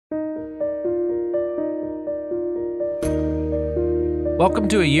Welcome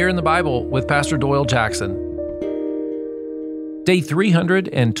to A Year in the Bible with Pastor Doyle Jackson. Day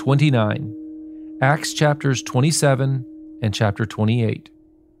 329, Acts chapters 27 and chapter 28,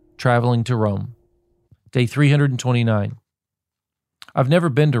 Traveling to Rome. Day 329. I've never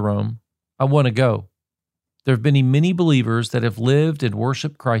been to Rome. I want to go. There have been many believers that have lived and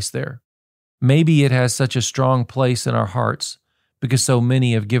worshiped Christ there. Maybe it has such a strong place in our hearts because so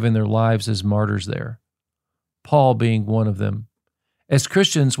many have given their lives as martyrs there, Paul being one of them. As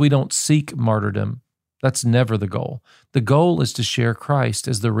Christians, we don't seek martyrdom. That's never the goal. The goal is to share Christ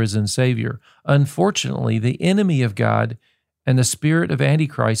as the risen Savior. Unfortunately, the enemy of God and the spirit of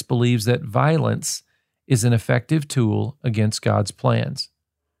Antichrist believes that violence is an effective tool against God's plans.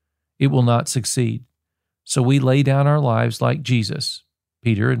 It will not succeed. So we lay down our lives like Jesus,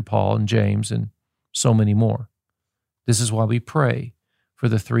 Peter and Paul and James and so many more. This is why we pray for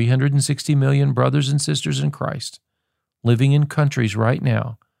the 360 million brothers and sisters in Christ living in countries right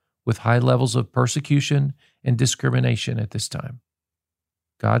now with high levels of persecution and discrimination at this time.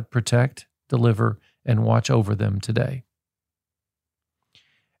 God protect, deliver, and watch over them today.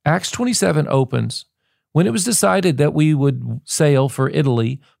 Acts 27 opens, when it was decided that we would sail for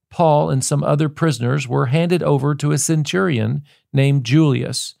Italy, Paul and some other prisoners were handed over to a centurion named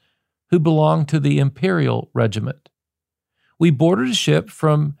Julius, who belonged to the imperial regiment. We boarded a ship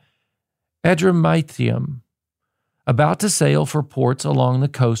from Adramyttium, about to sail for ports along the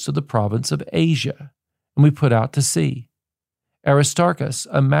coast of the province of Asia, and we put out to sea. Aristarchus,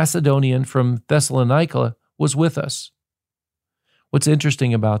 a Macedonian from Thessalonica, was with us. What's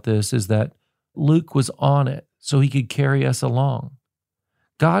interesting about this is that Luke was on it so he could carry us along.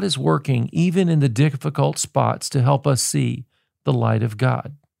 God is working even in the difficult spots to help us see the light of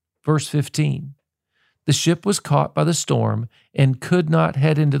God. Verse 15, the ship was caught by the storm and could not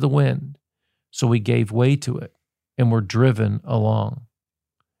head into the wind, so we gave way to it and were driven along.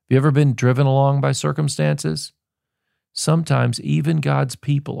 Have you ever been driven along by circumstances? Sometimes even God's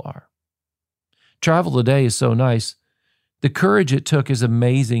people are. Travel today is so nice. The courage it took is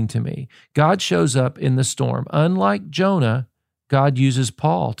amazing to me. God shows up in the storm. Unlike Jonah, God uses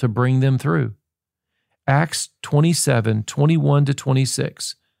Paul to bring them through. Acts 27, 21 to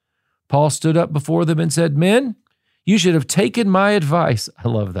 26. Paul stood up before them and said, "Men, you should have taken my advice." I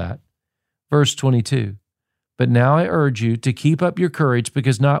love that. Verse 22. But now I urge you to keep up your courage,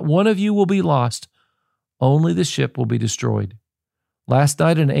 because not one of you will be lost, only the ship will be destroyed. Last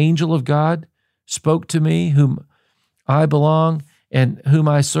night an angel of God spoke to me, whom I belong and whom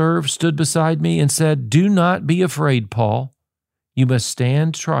I serve, stood beside me and said, "Do not be afraid, Paul. You must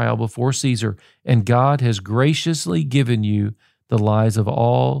stand trial before Caesar, and God has graciously given you the lives of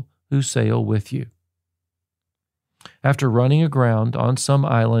all who sail with you." After running aground on some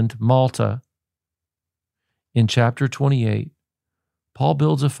island, Malta, in chapter 28, Paul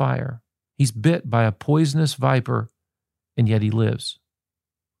builds a fire. He's bit by a poisonous viper, and yet he lives.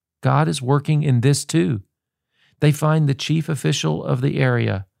 God is working in this too. They find the chief official of the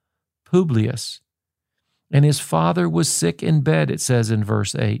area, Publius, and his father was sick in bed, it says in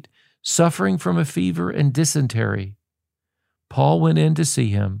verse 8, suffering from a fever and dysentery. Paul went in to see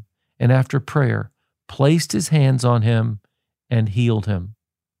him, and after prayer, placed his hands on him and healed him.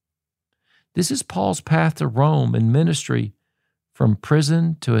 This is Paul's path to Rome and ministry, from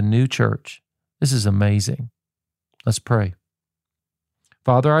prison to a new church. This is amazing. Let's pray.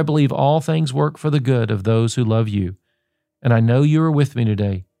 Father, I believe all things work for the good of those who love you, and I know you are with me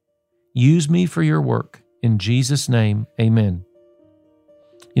today. Use me for your work. In Jesus' name, amen.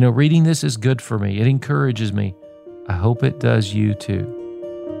 You know, reading this is good for me. It encourages me. I hope it does you too.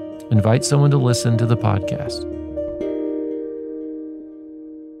 Invite someone to listen to the podcast.